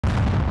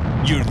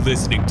You're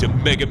listening to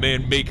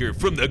MegaMAN Maker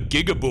from the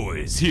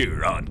GigaBoys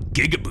here on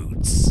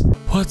GigaBoots.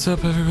 What's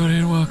up, everybody,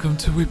 and welcome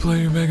to We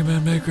Play Your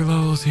MegaMAN Maker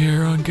levels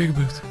here on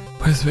GigaBoots.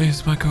 With me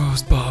is my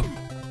co-host Bob.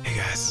 Hey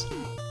guys.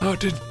 Oh,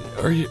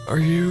 are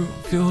you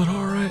feeling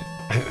all right?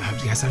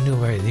 Yes, I'm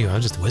doing right.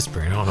 I'm just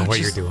whispering. I don't know what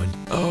you're doing.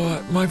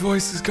 Oh, my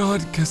voice is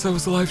gone because I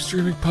was live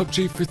streaming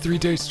PUBG for 3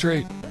 days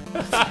straight.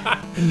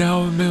 And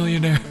now I'm a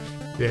millionaire.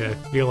 Yeah,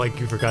 I feel like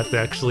you forgot to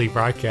actually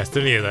broadcast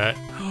any of that.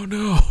 Oh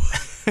no.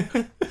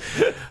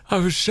 I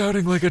was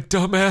shouting like a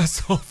dumb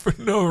asshole for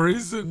no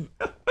reason.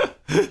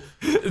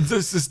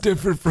 This is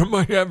different from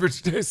my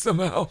average day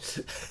somehow.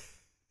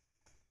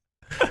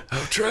 How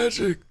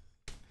tragic.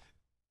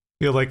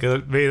 Feel like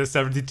maybe the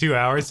 72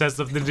 hours has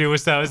something to do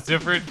with how it's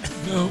different?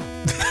 No.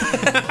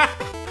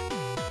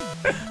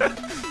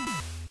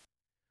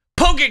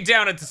 Poking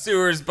down at the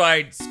sewers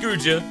by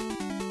Scooja.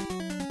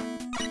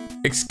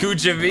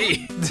 Excooja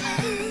V.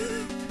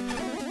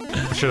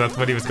 I'm sure that's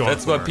what he was going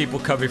That's for. what people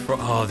come for.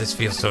 Oh, this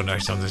feels so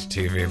nice on this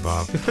TV,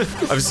 Bob.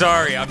 I'm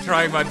sorry. I'm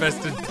trying my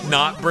best to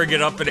not bring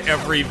it up in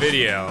every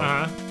video.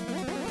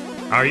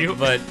 Are you?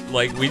 But,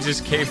 like, we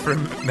just came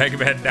from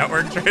MegaMAN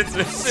Network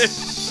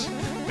transmission.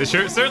 It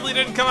certainly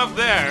didn't come up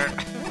there.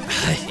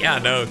 Yeah,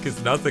 no,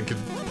 because nothing can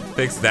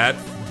fix that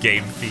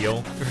game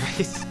feel.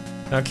 Right.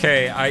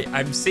 Okay,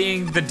 I'm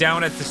seeing the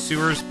down at the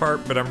sewers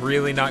part, but I'm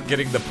really not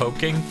getting the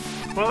poking.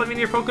 Well, I mean,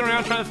 you're poking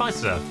around trying to find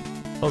stuff.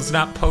 Well, it's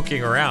not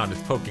poking around,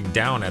 it's poking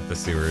down at the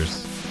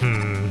sewers.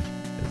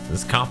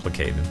 It's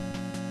complicated.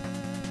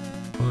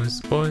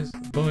 Boys, boys,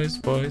 boys,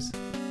 boys.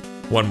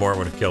 One more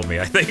would have killed me,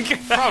 I think.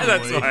 Probably.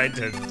 That's why I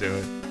didn't do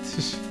it.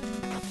 It's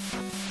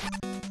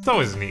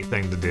always a neat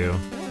thing to do.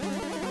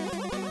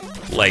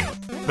 Like,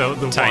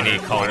 The tiny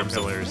water columns.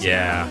 pillars.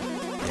 Yeah.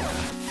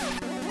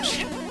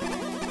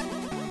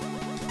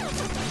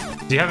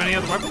 Do you have any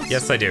other weapons?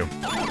 Yes, I do.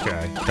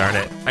 Okay. Darn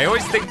it. I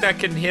always think that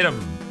can hit him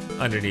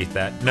underneath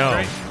that. No.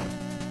 Right.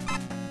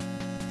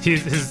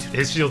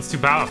 His shield's too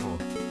powerful.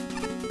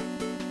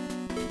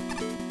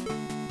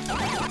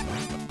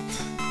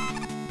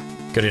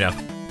 Good enough.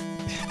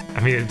 I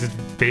mean, it did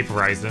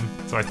vaporize him,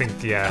 so I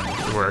think, yeah,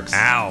 it works.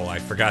 Ow, I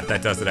forgot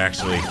that doesn't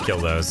actually kill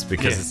those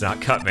because Yeah. it's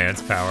not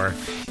Cutman's power.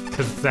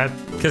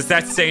 Because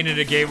that's saying in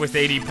a game with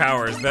 80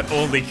 powers that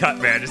only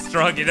Cutman is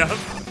strong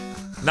enough.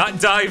 Not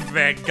Dive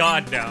Man,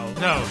 God no.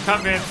 No,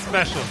 Cutman's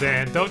special,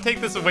 Dan. Don't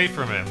take this away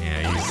from him.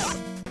 Yeah, he's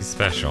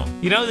special.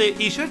 You know, they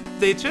should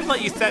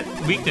let you set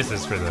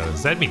weaknesses for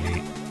those. That'd be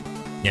neat.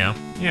 Yeah?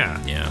 Yeah.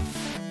 Yeah.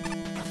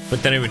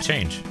 But then it would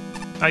change.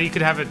 You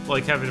could have it,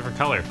 like, have a different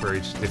color for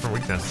each different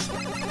weakness.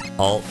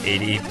 All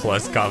 80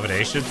 plus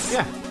combinations?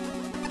 Yeah.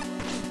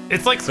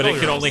 It's like But it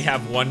could Skull only Rolls.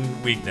 have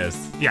one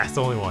weakness. Yeah, it's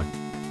only one.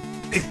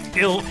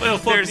 It'll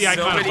flip There's the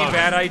icon so many above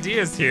bad it.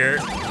 ideas here.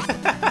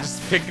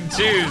 Just pick and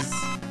choose.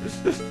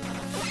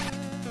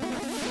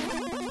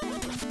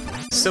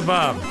 So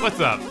Bob, What's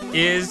up?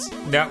 is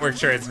network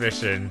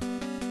transmission?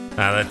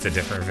 That's a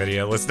different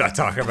video. Let's not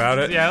talk about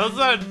it. Yeah, let's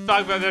not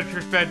talk about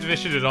Network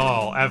Transmission at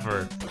all,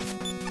 ever.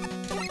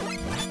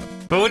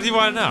 But what do you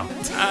want to know?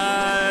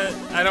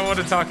 I don't want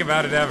to talk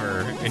about it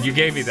ever. And you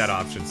gave me that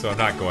option, so I'm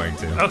not going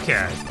to.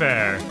 Okay,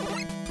 fair.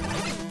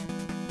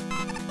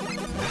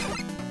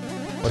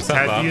 What's up,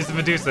 Had Bob? to use the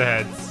Medusa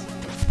heads.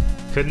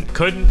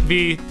 Couldn't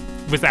be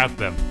without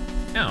them.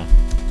 No.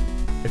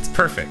 It's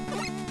perfect.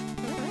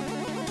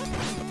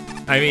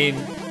 I mean,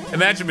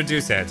 imagine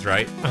Medusa heads,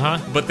 right? Uh-huh.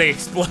 But they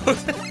explode.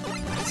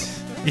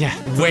 Yeah.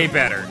 Way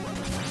better.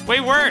 Way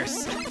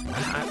worse.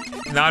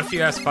 Not if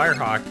you ask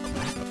Firehawk,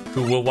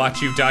 who will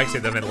watch you die to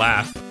them and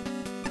laugh.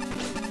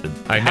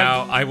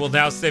 I will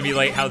now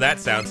simulate how that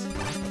sounds.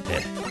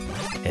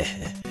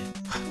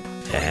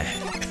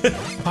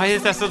 Why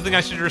is that something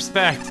I should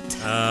respect?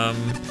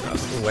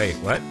 Wait,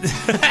 what?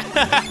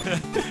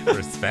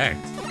 Respect.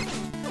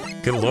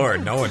 Good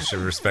lord, no one should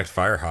respect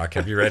Firehawk.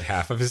 Have you read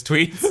half of his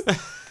tweets?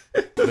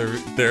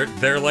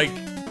 They're like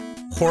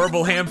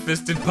horrible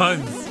ham-fisted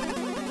puns.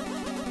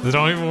 They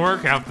don't even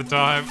work half the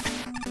time.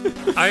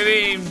 I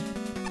mean,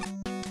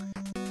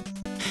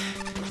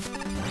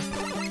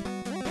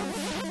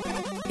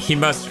 he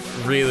must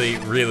really,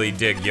 really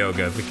dig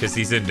yoga because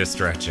he's into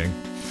stretching.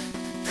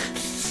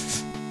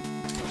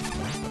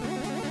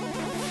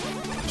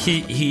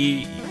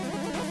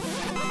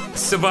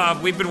 So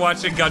Bob, we've been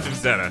watching Gundam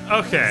Zeta.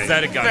 Okay.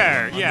 Zeta Gundam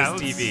fair. on Yeah,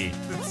 this TV.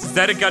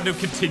 Zeta Gundam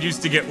continues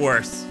to get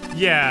worse.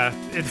 Yeah,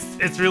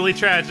 it's really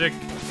tragic,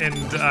 and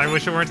I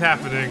wish it weren't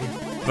happening.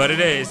 But it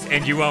is,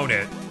 and you own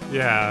it.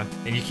 Yeah.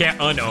 And you can't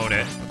unown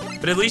it.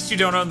 But at least you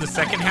don't own the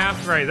second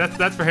half. Right,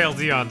 that's for Hail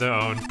Dion to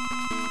own.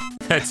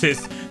 That's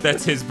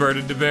his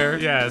burden to bear.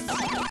 Yes.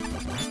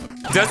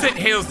 Doesn't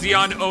Hail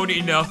Dion own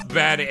enough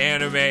bad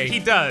anime? He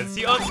does.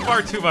 He owns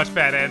far too much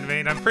bad anime,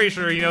 and I'm pretty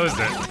sure he knows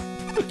it.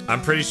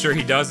 I'm pretty sure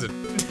he doesn't.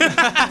 But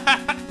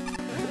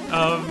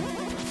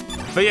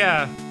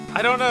yeah,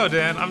 I don't know,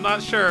 Dan. I'm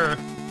not sure.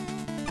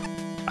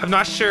 I'm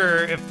not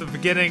sure if the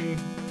beginning,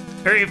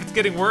 or if it's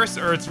getting worse,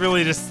 or it's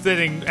really just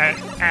sitting at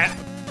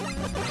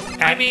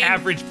I mean,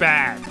 average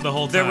bad the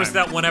whole time. There was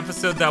that one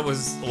episode that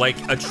was like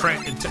a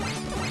trend.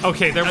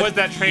 Okay, there was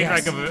that train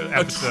wreck of an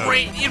episode.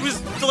 It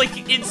was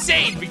like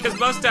insane because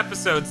most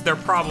episodes, their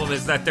problem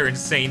is that they're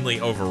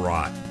insanely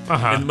overwrought.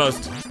 And the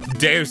most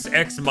Deus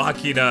Ex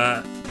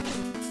Machina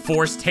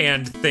forced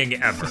hand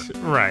thing ever.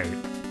 Right.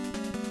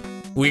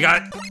 We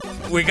got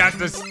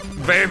this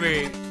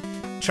baby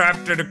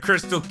trapped in a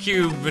crystal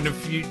cube, and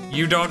if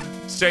you don't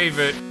save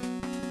it,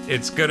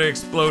 it's gonna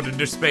explode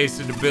into space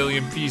in a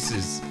billion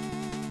pieces.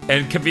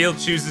 And Camille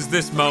chooses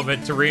this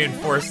moment to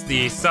reinforce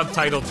the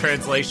subtitle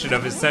translation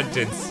of his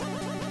sentence.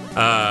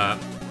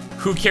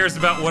 Who cares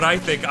about what I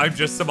think? I'm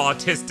just some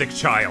autistic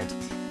child.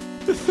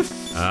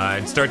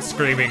 And starts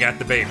screaming at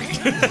the baby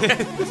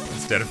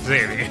instead of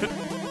saving it.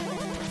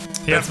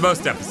 That's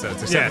most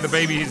episodes, except for the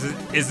baby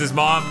is his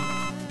mom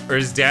or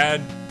his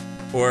dad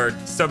or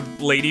some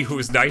lady who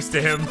was nice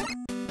to him.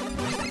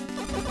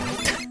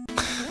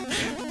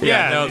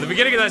 No, the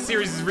beginning of that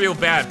series is real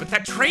bad, but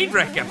that train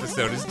wreck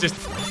episode is just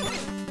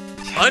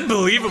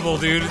unbelievable,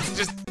 dude. It's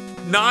just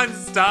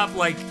non-stop,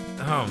 like,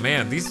 oh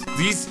man, these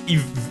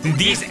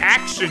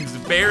actions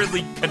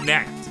barely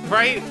connect.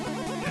 Bright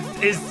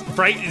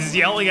is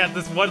yelling at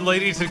this one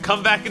lady to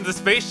come back in the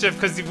spaceship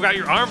because you've got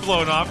your arm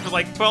blown off for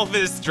like 12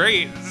 minutes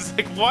straight. It's just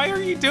like, why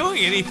are you doing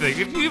anything?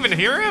 Did you even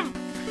hear him?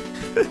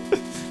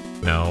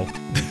 No.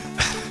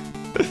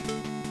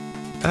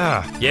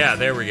 Yeah,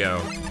 there we go.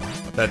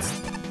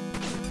 That's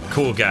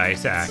cool guy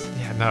attack.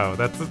 Yeah, no,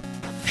 that's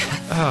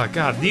oh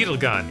god, needle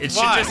gun. It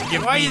should just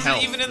give Why me is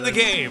health. it even in the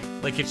game?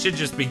 Like, it should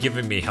just be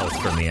giving me health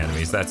from the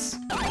enemies. That's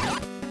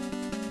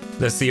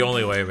the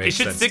only way it makes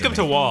sense. It should stick them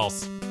to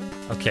walls.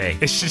 Okay.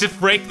 It should just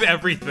break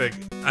everything.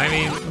 I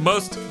mean,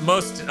 most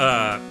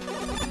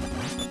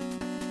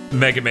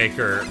Mega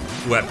Maker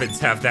weapons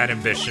have that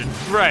ambition.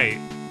 Right.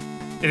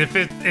 And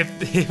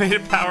if he made a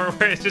power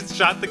where it just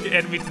shot the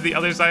enemy to the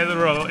other side of the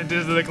road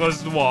into the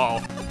closest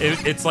wall.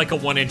 It's like a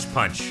 1-inch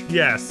punch.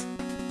 Yes.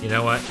 You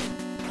know what?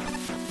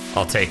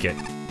 I'll take it.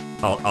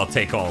 I'll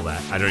take all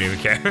that. I don't even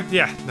care.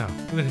 Yeah, no.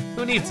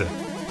 Who needs it?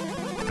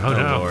 Oh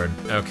no. Lord.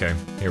 Okay,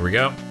 here we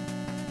go.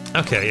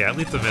 Okay, yeah, at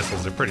least the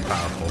missiles are pretty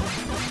powerful.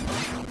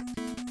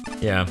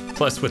 Yeah,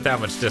 plus with that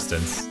much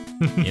distance,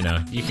 you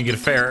know, you can get a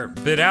fair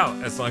bit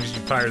out as long as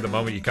you fire the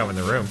moment you come in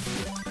the room.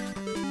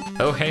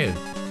 Oh, hey.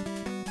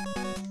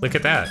 Look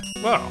at that.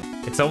 Whoa.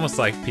 It's almost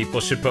like people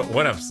should put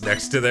 1-ups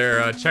next to their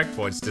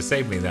checkpoints to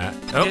save me that.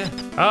 Oh. Yeah.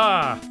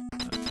 Ah.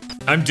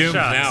 I'm doomed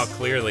Shots. now,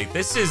 clearly.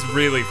 This is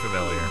really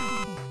familiar.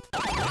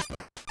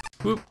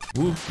 Whoop,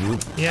 whoop,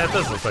 whoop. Yeah, it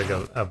does look like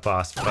a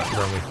boss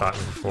run we fought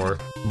before.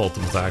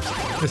 Multiple times.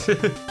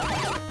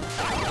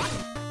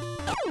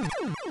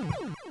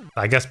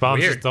 I guess bombs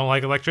Weird. just don't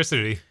like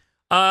electricity.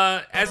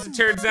 As it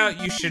turns out,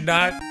 you should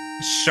not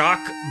shock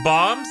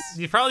bombs.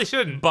 You probably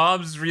shouldn't.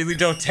 Bombs really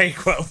don't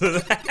take well to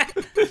that.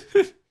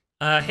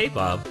 Hey,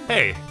 Bob.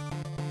 Hey.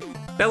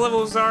 That level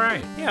was all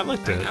right. Yeah, I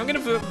looked at it. I'm gonna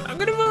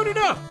vote it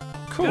up.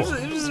 Cool.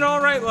 It was an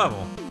all right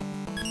level.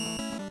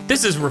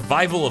 This is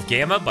Revival of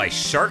Gamma by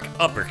Shark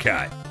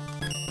Uppercut.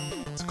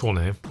 It's a cool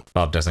name.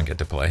 Bob doesn't get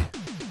to play.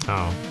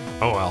 Oh.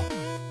 Oh well.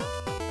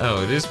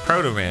 Oh, it is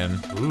Proto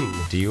Man. Ooh.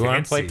 Do you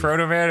want to play fancy.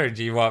 Proto Man or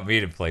do you want me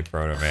to play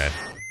Proto Man?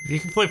 You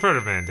can play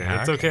Proto Man, Dan.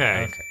 It's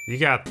okay. Okay. You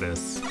got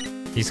this.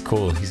 He's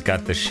cool. He's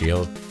got the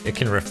shield. It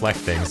can reflect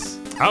things.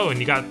 Oh, and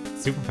you got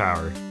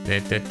superpower.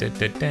 Dun, dun, dun,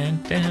 dun, dun,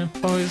 dun,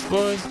 boys,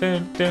 boys,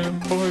 dun, dun,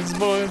 boys,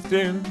 boys,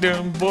 dun,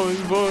 dun, boys,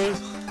 boys.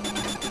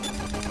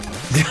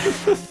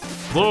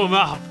 Blow him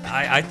up.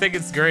 I think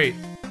it's great.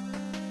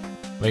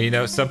 But you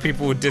know, some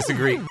people would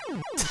disagree.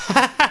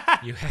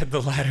 You had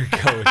the ladder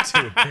go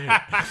into a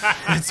pit.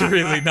 It's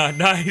really not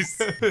nice.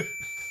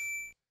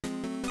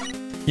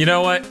 You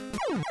know what?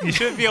 You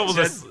should be able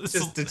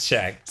Just to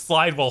check.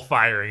 slide while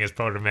firing as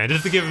Proto Man,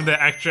 just to give him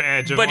the extra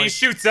edge of But like, he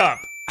shoots up.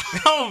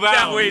 oh wow.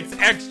 That way it's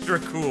extra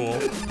cool.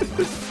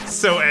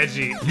 So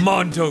edgy.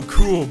 Mondo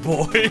cool,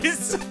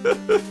 boys.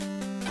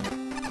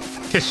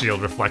 His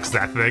shield reflects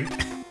that thing.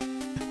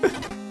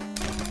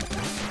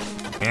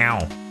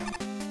 Ow.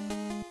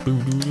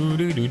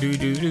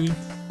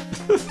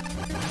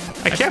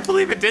 I can't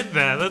believe it did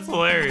that. That's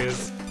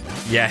hilarious.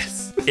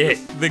 Yes,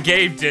 the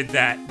game did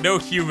that. No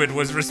human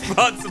was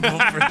responsible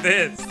for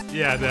this.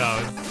 Yeah, no.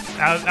 It's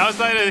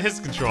outside of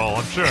his control,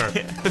 I'm sure.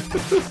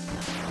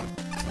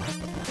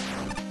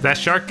 That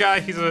shark guy,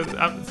 he's an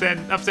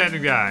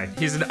upstanding guy.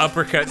 He's an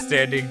uppercut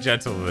standing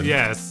gentleman.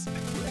 Yes.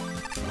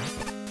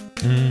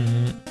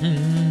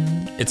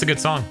 It's a good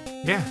song.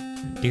 Yeah.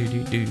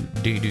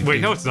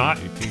 Wait, no, it's not.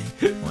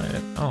 What?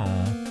 Oh.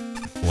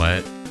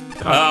 What?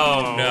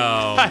 Oh,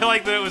 no. I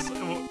like that it was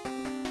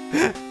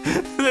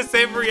the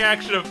same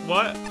reaction of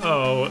what?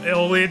 Oh,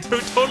 only in two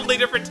totally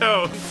different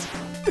tones.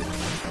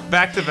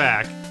 Back to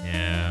back.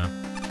 Yeah.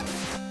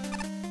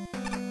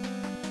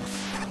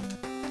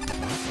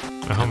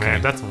 Oh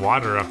man, that's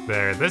water up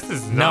there. This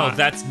is No, not.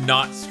 that's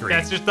not screen.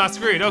 That's just not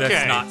screen. Okay.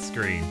 That's not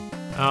screen.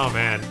 Oh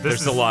man,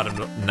 There's a lot of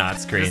not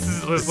screen.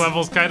 This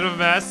level's kind of a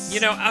mess.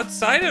 You know,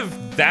 outside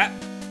of that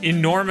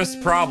enormous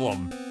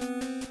problem,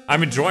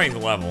 I'm enjoying the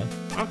level.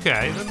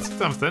 Okay, that's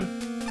something.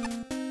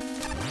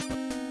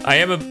 I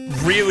am a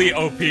really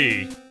OP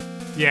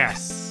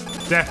Yes,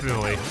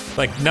 definitely.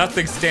 Like,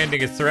 nothing's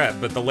standing a threat,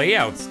 but the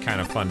layout's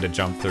kind of fun to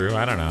jump through.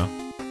 I don't know.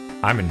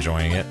 I'm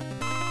enjoying it.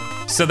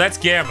 So that's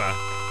Gamma,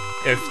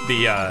 if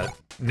the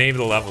name of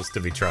the level's to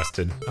be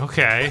trusted.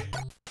 Okay.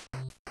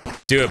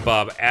 Do it,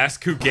 Bob.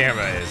 Ask who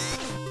Gamma is.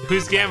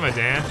 Who's Gamma,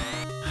 Dan?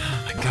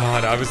 Oh my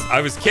god, I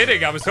was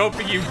kidding. I was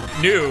hoping you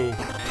knew.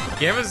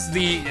 Gamma's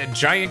the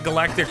giant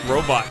galactic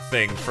robot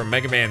thing from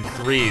Mega Man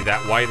 3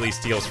 that Wily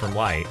steals from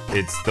Light.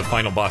 It's the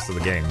final boss of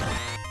the game,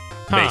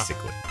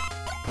 basically.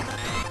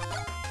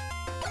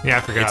 Yeah,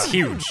 I forgot. It's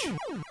huge.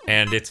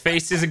 And its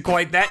face isn't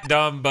quite that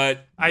dumb,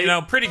 but, you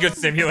know, pretty good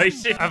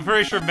simulation. I'm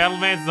pretty sure Metal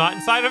Man's not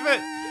inside of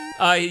it.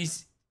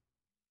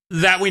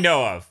 That we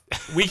know of.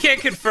 We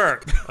can't confirm.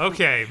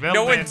 Okay,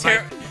 no one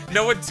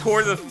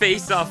tore the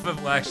face off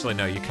of. Well, actually,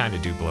 no, you kind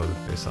of do blow the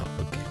face off.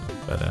 Okay,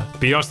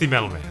 but you don't see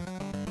Metal Man.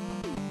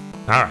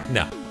 All right.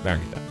 No, very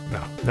good.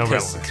 No Metal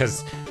Man.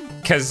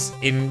 Because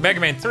in Mega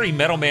Man 3,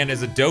 Metal Man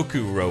is a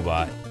Doku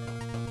robot.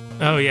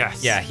 Oh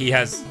yes. Yeah, he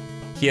has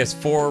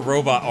 4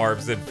 robot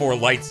arms and 4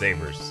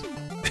 lightsabers.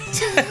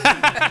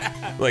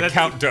 Like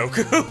Count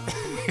Doku.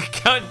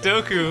 Count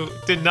Doku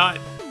did not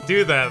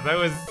do that. That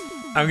was.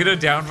 I'm gonna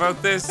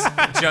downvote this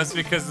just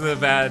because of the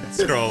bad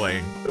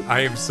scrolling.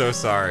 I am so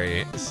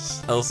sorry.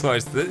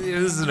 Elsewise,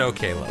 it was an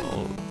okay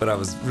level, but I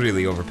was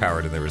really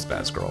overpowered and there was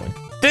bad scrolling.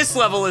 This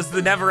level is the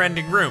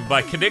Neverending Room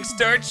by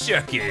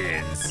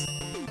Konigstar-Chukens.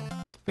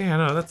 Yeah,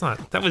 no, that's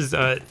not. That was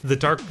the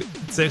Dark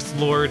Sixth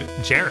Lord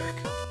Jarek,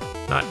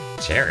 not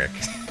Jarek.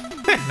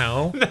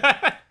 No.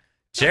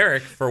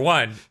 Jarek, for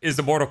one, is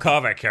a Mortal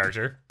Kombat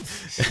character.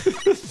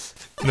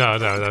 No,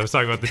 I was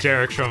talking about the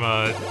Jarek from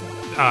oh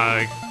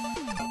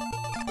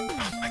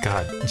my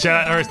god,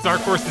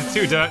 Dark Forces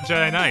 2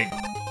 Jedi Knight.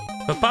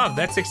 But Bob,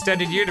 that's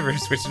Extended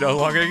Universe, which no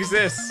longer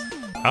exists.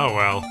 Oh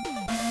well.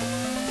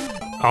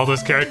 All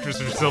those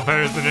characters are still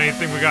better than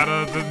anything we got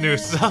out of the new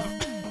stuff.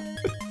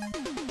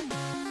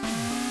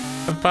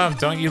 But Bob,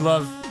 don't you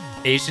love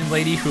Asian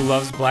lady who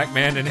loves black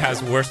man and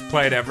has worst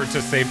plan ever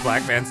to save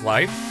black man's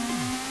life?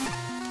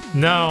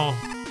 No.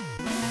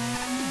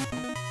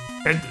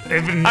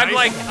 I'm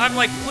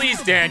like,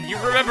 please, Dan, you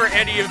remember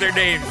any of their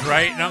names,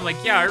 right? And I'm like,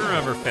 yeah, I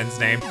remember Finn's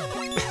name.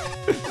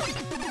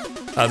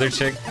 Other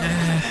chick.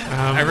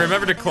 I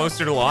remembered it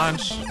closer to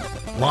launch.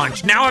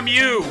 Launch. Now I'm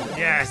you.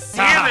 Yes.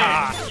 Damn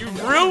it! You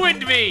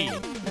ruined me.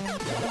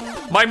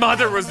 My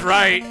mother was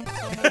right.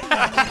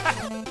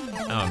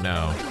 Oh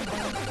no.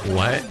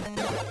 What?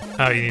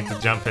 Oh, you need to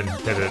jump and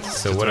hit it.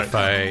 So what if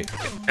I?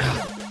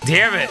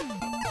 Damn it!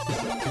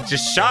 It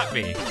just shot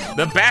me.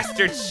 The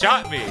bastard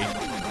shot me.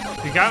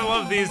 You gotta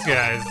love these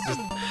guys.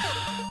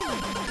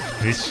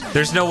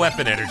 There's no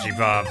weapon energy,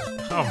 Bob.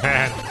 Oh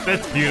man,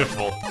 that's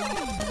beautiful.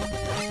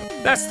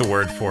 That's the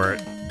word for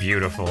it.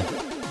 Beautiful.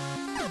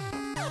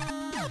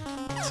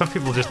 Some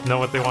people just know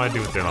what they want to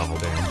do with their level,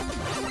 Dan.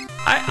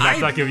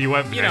 That's not giving you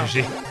weapon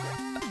energy.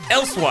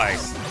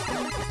 Elsewise,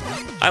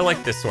 I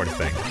like this sort of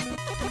thing.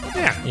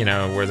 Yeah. You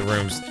know, where the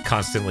room's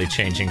constantly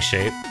changing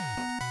shape.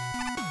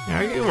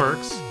 Yeah, it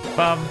works.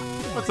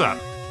 What's up?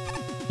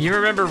 You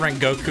remember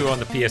Rengoku on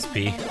the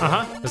PSP?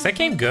 Uh-huh. Was that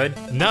game good?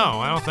 No,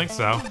 I don't think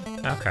so.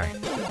 Okay.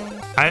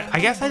 I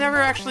guess I never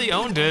actually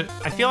owned it.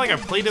 I feel like I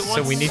played it once.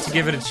 So we need to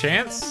give it a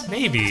chance?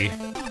 Maybe.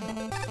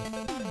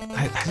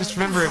 I just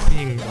remember it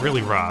being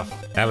really rough.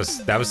 That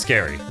was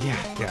scary.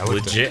 Yeah.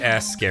 Legit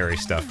ass scary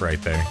stuff right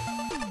there.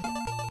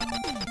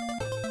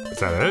 Is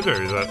that it,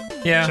 or is that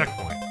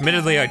checkpoint?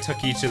 Admittedly, I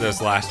took each of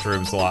those last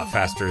rooms a lot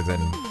faster than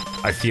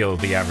I feel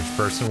the average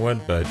person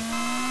would, but...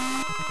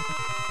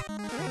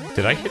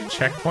 Did I hit a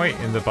checkpoint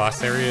in the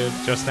boss area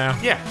just now?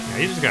 Yeah,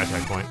 you just got a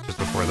checkpoint just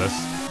before this.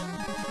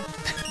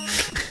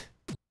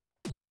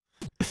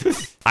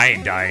 I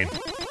ain't dying.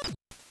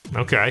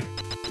 Okay.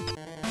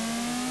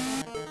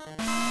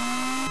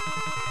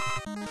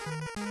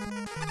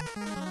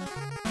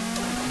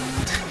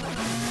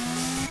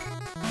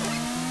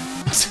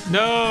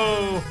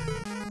 No!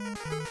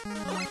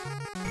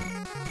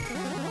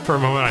 For a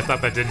moment, I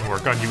thought that didn't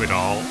work on you at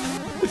all.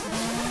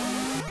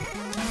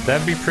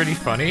 That'd be pretty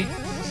funny.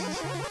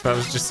 If I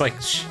was just like,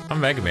 shh,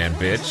 I'm Mega Man,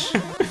 bitch.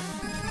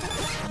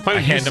 Why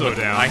did you slow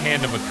down? I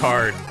hand him a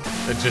card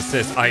that just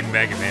says, I'm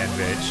Mega Man,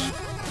 bitch.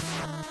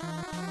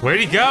 Where'd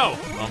he go?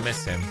 I'll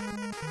miss him.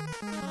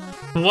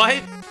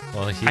 What?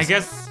 Well, I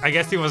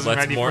guess he wasn't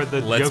ready for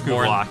the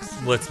Goku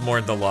blocks. Let's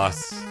mourn the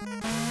loss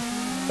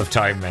of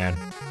Time Man.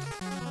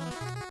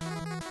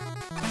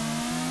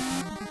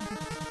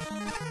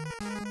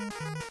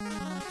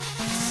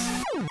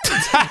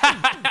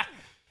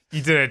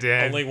 You did it,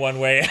 Dan. Only one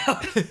way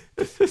out.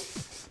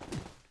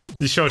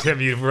 You showed him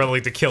you were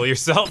willing to kill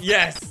yourself.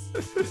 Yes.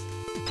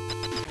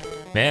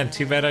 Man,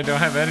 too bad I don't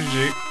have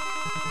energy.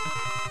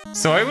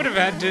 So I would have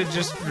had to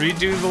just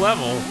redo the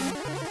level.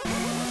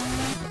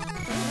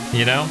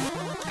 You know?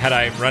 Had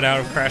I run out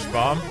of Crash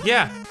Bomb?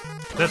 Yeah.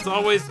 That's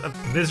always a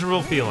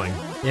miserable feeling.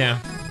 Yeah.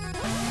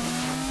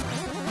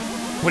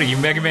 What are you,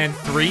 Mega Man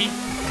 3?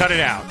 Cut it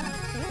out.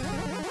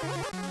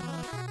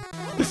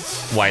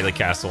 Wily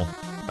Castle.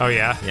 Oh,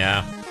 yeah?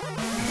 Yeah.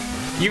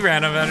 You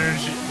ran out of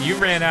energy. You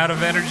ran out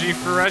of energy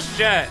for Rush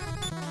Jet.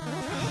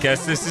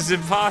 Guess this is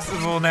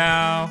impossible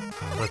now.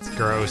 Oh, that's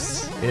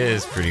gross. It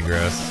is pretty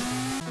gross.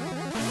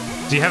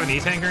 Do you have an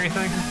E-tank or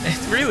anything?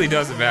 It really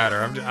doesn't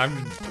matter.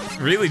 I'm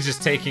really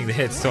just taking the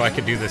hits so I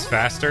can do this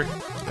faster.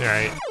 All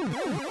right.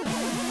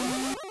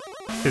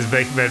 His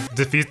MegaMAN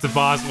defeats the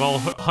boss while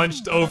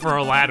hunched over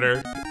a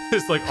ladder.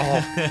 It's like,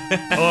 I'm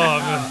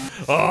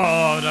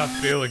not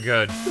feeling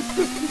good.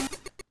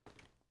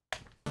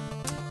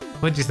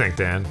 What'd you think,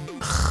 Dan?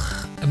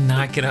 I'm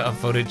not gonna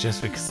upvote it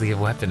just because of the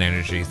weapon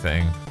energy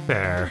thing.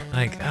 Fair.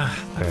 Like,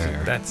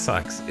 Fair. that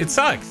sucks. It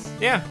sucks.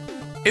 Yeah.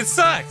 It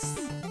sucks.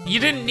 You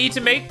didn't need to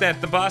make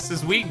that the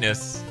boss's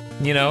weakness,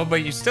 you know,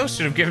 but you still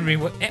should have given me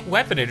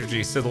weapon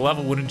energy so the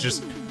level wouldn't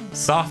just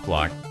soft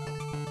block.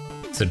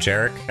 So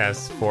Jarek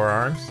has 4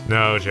 arms?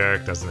 No,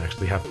 Jarek doesn't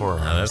actually have 4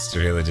 arms. Oh, that's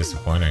really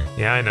disappointing.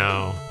 Yeah, I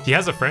know. He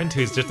has a friend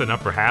who's just an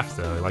upper half,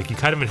 though. Like, you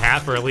cut him in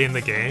half early in the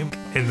game,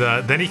 and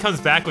then he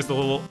comes back with a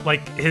little,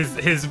 like, his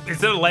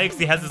instead of legs,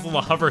 he has this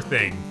little hover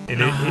thing,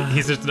 and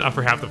he's just an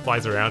upper half that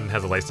flies around and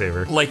has a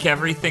lightsaber. Like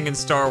everything in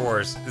Star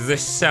Wars,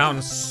 this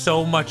sounds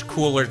so much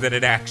cooler than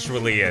it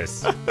actually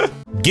is.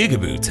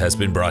 GigaBoots has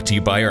been brought to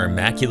you by our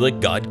Immaculate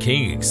God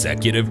King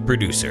executive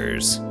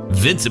producers,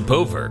 Vincent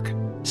Poverk,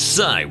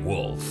 Cy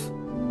Wolf,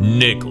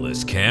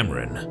 Nicholas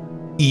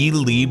Cameron, E.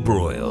 Lee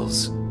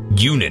Broyles,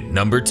 Unit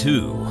Number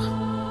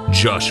 2,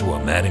 Joshua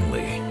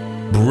Mattingly,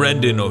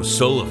 Brendan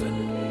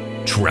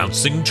O'Sullivan,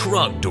 Trouncing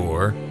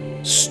Trogdor,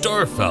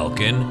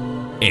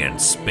 Starfalcon,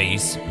 and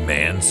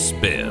Spaceman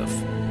Spiff.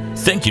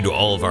 Thank you to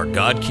all of our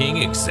God King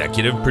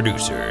executive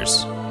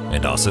producers,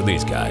 and also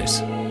these guys.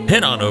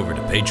 Head on over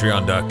to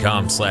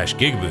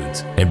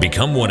patreon.com/gigaboots and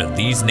become one of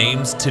these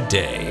names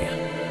today.